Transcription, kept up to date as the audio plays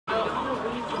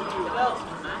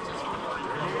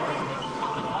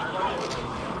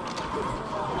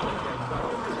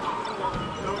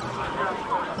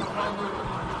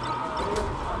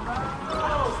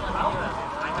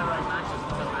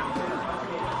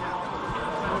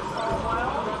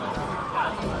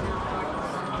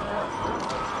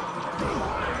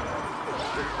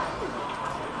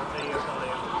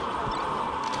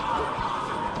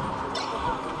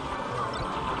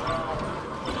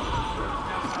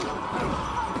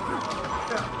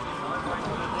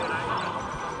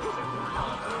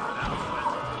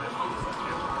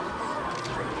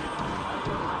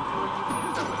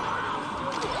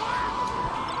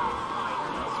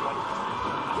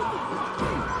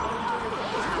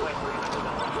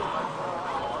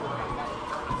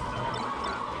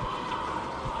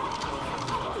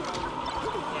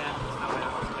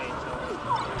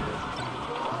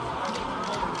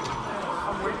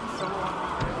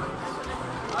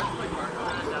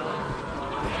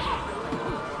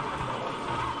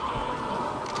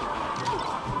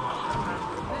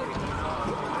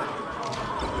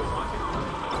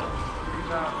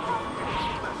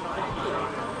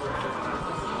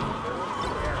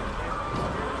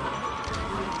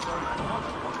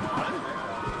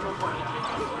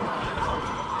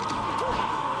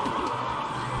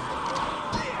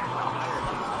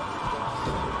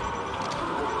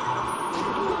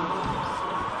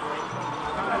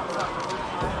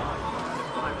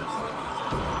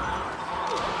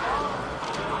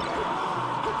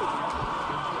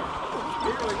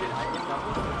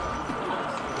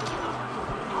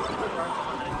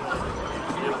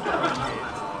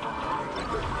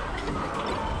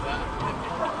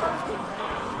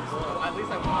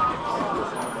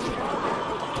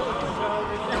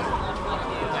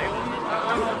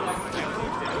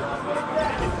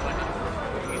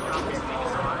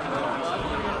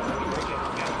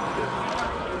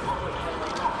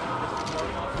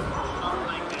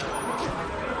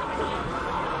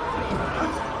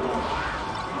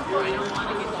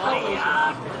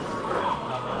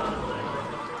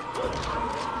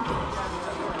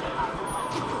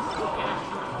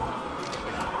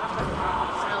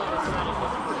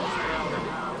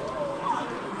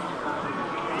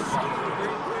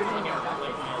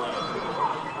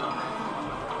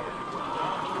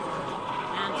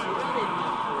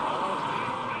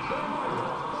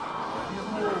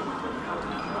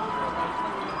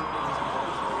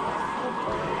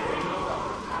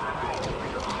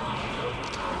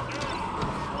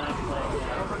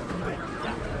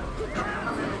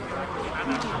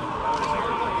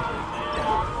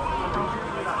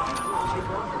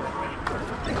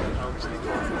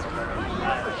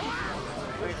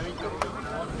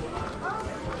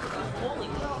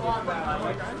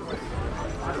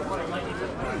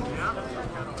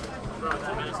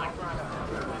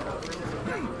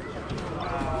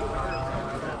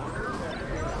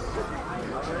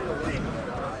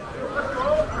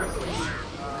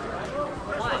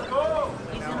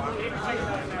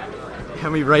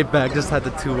Coming right back, just had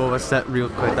the 2-0 set real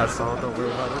quick, that's all, don't worry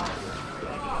about it.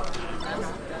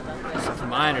 So from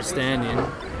my understanding,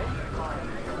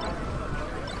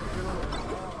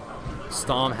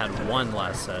 Stom had won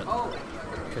last set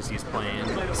because he's playing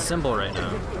Symbol right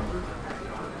now.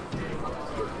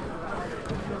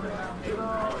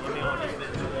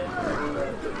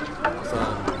 So,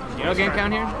 do you know game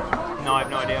count here? No, I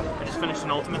have no idea. I just finished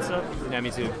an ultimate set. Yeah,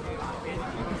 me too.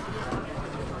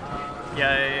 Yeah,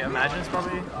 I imagine it's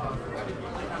probably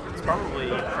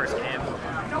first game.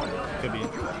 Could be.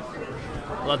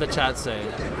 Let the chat say,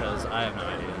 because I have no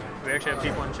idea. We actually have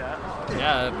people in chat.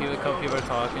 Yeah, a couple people are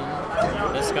talking.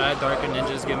 This guy, Darker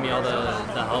Ninja's giving me all the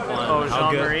help on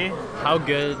how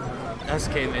good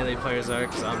SK Melee players are,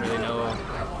 because I don't really know a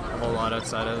whole lot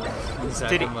outside of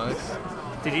Zach and Mux.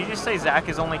 Did you just say Zach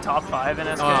is only top 5 in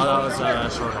SK? Oh, that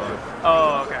was short hard.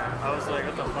 Oh, okay. I was like,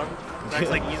 what the fuck? Zach's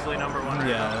like easily number 1.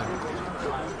 Yeah.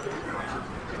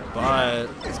 But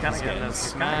he's kind of getting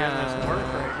this work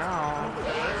right now.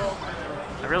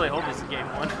 I really hope this is game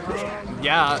 1.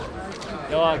 Yeah.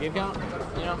 Yo, game count?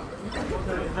 You know?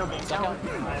 No game count.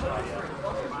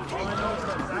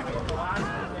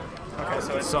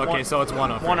 Okay, so it's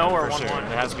 1-0. 1-0 or 1-1? Sure.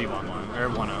 It has to be 1-1 or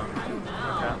 1-0.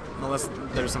 Okay. Unless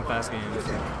there's some fast games.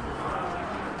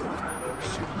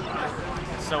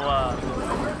 So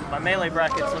my melee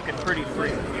bracket's looking pretty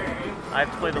free. I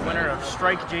have to play the winner of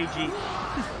Strike JG.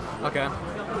 Okay.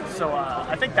 So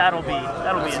I think that'll be a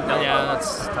double. Yeah,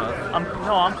 that's tough.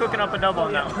 I'm cooking up a double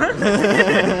now.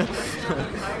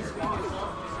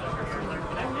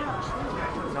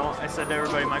 No, I said to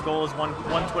everybody, my goal is one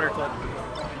Twitter clip.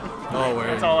 Oh, word.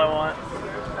 That's all I want.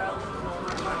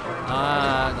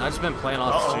 I've just been playing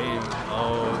off stream.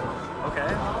 Oh. Okay.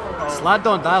 Slat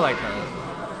don't die like that.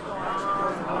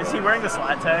 Is he wearing the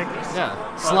slat tag? Yeah.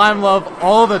 Slime love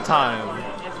all the time.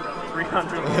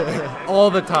 300. All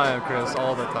the time, Chris.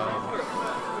 All the time.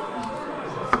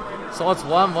 So it's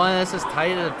 1-1. This is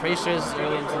tight. I'm pretty sure it's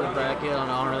early into the bracket. I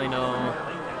don't really know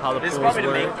how the pools work. This is probably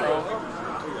the main pro.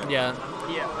 Yeah.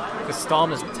 Yeah. Because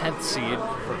Stom is 10th seed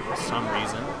for some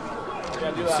reason.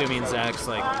 Assuming Zach's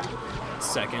like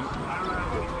 2nd.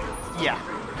 Yeah.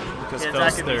 Because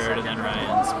Phil's 3rd and then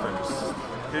Ryan's 1st.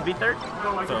 Who'd be 3rd?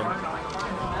 Phil.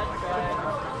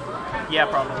 Yeah,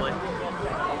 probably.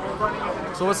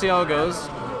 So we'll see how it goes.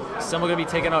 Symbol gonna be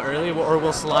taken out early, or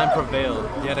will Slime prevail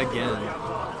yet again?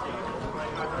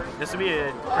 This would be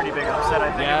a pretty big upset,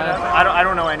 I think. Yeah. I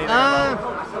don't know anything about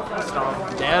Stom.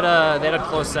 They had a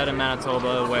close set in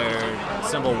Manitoba where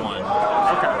Symbol won.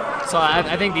 Okay. So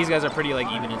I think these guys are pretty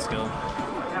like even in skill.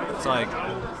 So like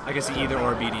I guess either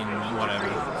or beating whatever.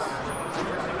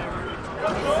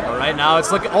 But right now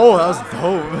it's looking. Oh, that was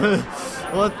dope.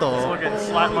 What the? It's looking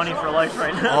slap money for life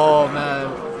right now. Oh man.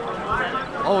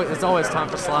 Oh, it's always time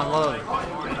for Slime Love.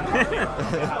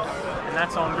 And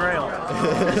that's on Grail. I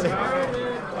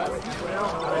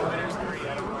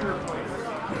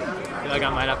feel like I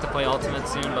might have to play Ultimate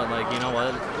soon, but like, you know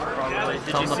what? Probably.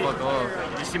 Tell them the fuck off.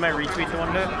 Did you see my retweet the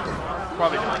one day?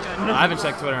 Probably not. I haven't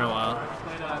checked Twitter in a while.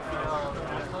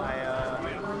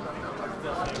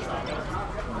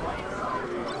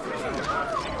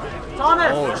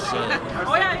 Oh shit.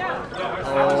 Oh yeah.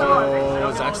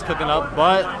 Oh, Zach's cooking up,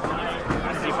 but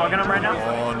is he fucking up right now?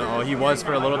 Oh no, he was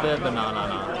for a little bit, but no.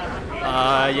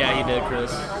 Yeah, he did,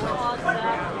 Chris.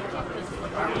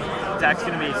 Zach's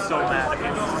gonna be so mad if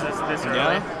he loses this early.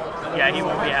 Yeah? Yeah, he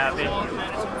won't be happy.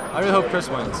 I really hope Chris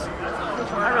wins.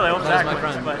 I really hope Zach my wins,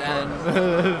 friend, but and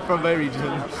from my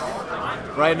region.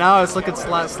 Right now, it's looking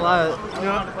slat.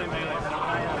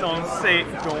 Don't say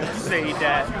that. Don't say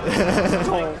that.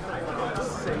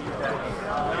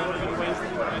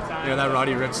 You know that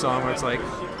Roddy Ricch song where it's like,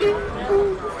 you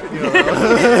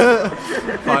know,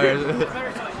 fire.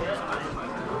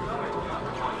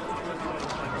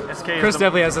 Chris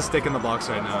definitely has a stick in the box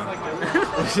right now.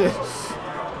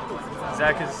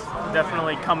 Zach is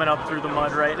definitely coming up through the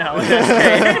mud right now.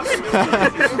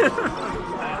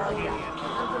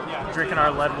 Drinking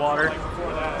our lead water.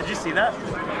 Did you see that?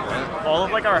 All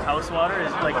of like our house water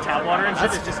is like tap water and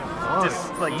shit is just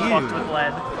like fucked with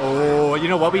lead. Oh, you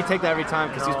know what? We take that every time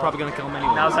because he's probably gonna kill him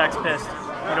anyway. Now Zach's pissed.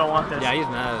 You don't want this. Yeah, he's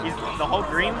mad. The whole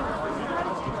green.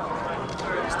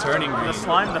 He's turning green. The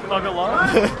slime, the thug of love.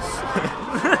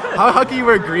 How can you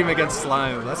wear green against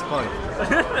slime? That's fun.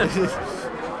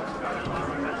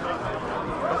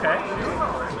 Okay.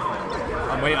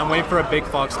 I'm waiting for a big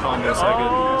fox combo so I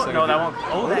can. No, that won't.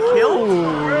 Oh, that kill.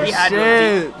 He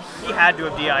had to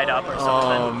have DI'd up or something.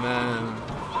 Oh man.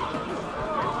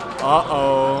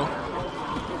 Uh-oh.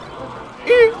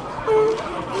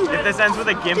 If this ends with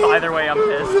a gimp either way, I'm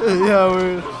pissed. Yeah,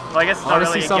 we're... Well, I guess it's not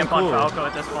really a gimp on Falco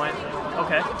at this point.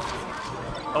 Okay.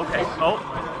 Okay. Oh,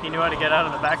 he knew how to get out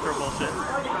of the back throw bullshit.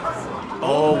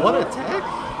 Oh, what a tech.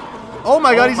 Oh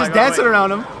my god, he's just dancing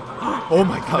around him. Oh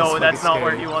my god. No, that's not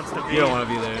where he wants to be. You don't want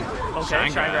to be there. Okay,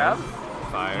 shine grab.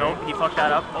 Fire. Nope, he fucked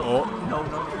that up. Oh. No.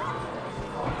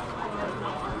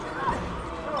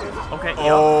 Okay,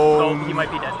 oh, he might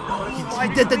be dead.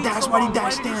 He did the dash, why did he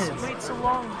dash dance? Wait so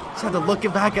long. Just had to look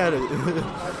it back at it.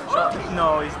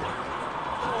 No, he's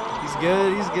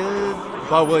good, he's good.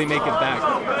 But will he make it back?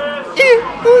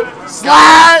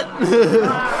 Slat!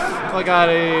 Fuck out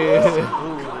of here.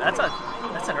 Ooh, that's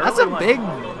a big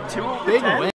win.